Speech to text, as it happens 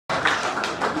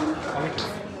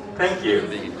Thank you.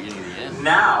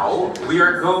 Now, we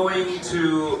are going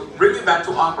to bring you back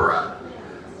to opera,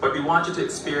 but we want you to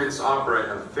experience opera in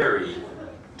a very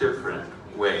different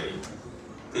way.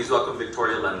 Please welcome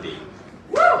Victoria Lundy.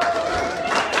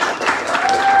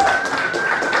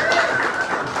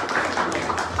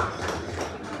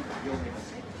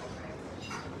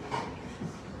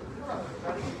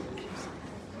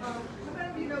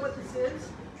 Do you know what this is?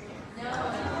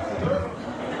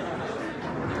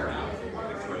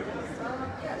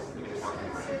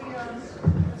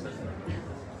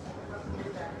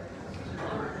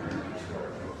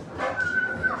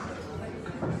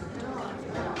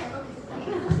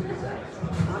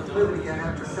 Move it again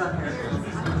after cut here.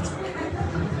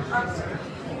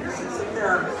 This is a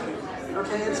theremin.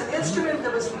 Okay, it's an instrument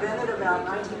that was invented about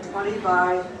 1920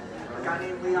 by a guy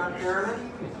named Theremin.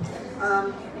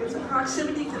 It's a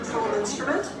proximity controlled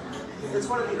instrument. It's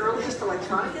one of the earliest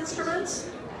electronic instruments.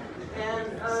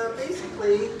 And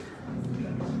basically,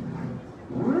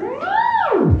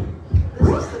 this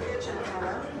is the pitch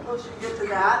antenna. The closer you get to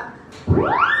that,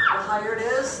 the higher it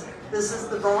is. This is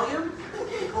the volume.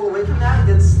 You pull away from that,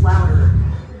 it gets louder.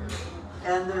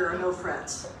 And there are no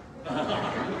frets.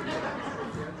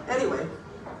 Anyway,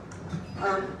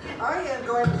 I am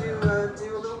going to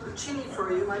do a little Puccini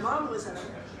for you. My mom was an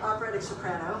operatic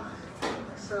soprano,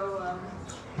 so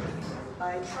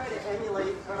I try to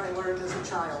emulate what I learned as a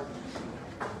child.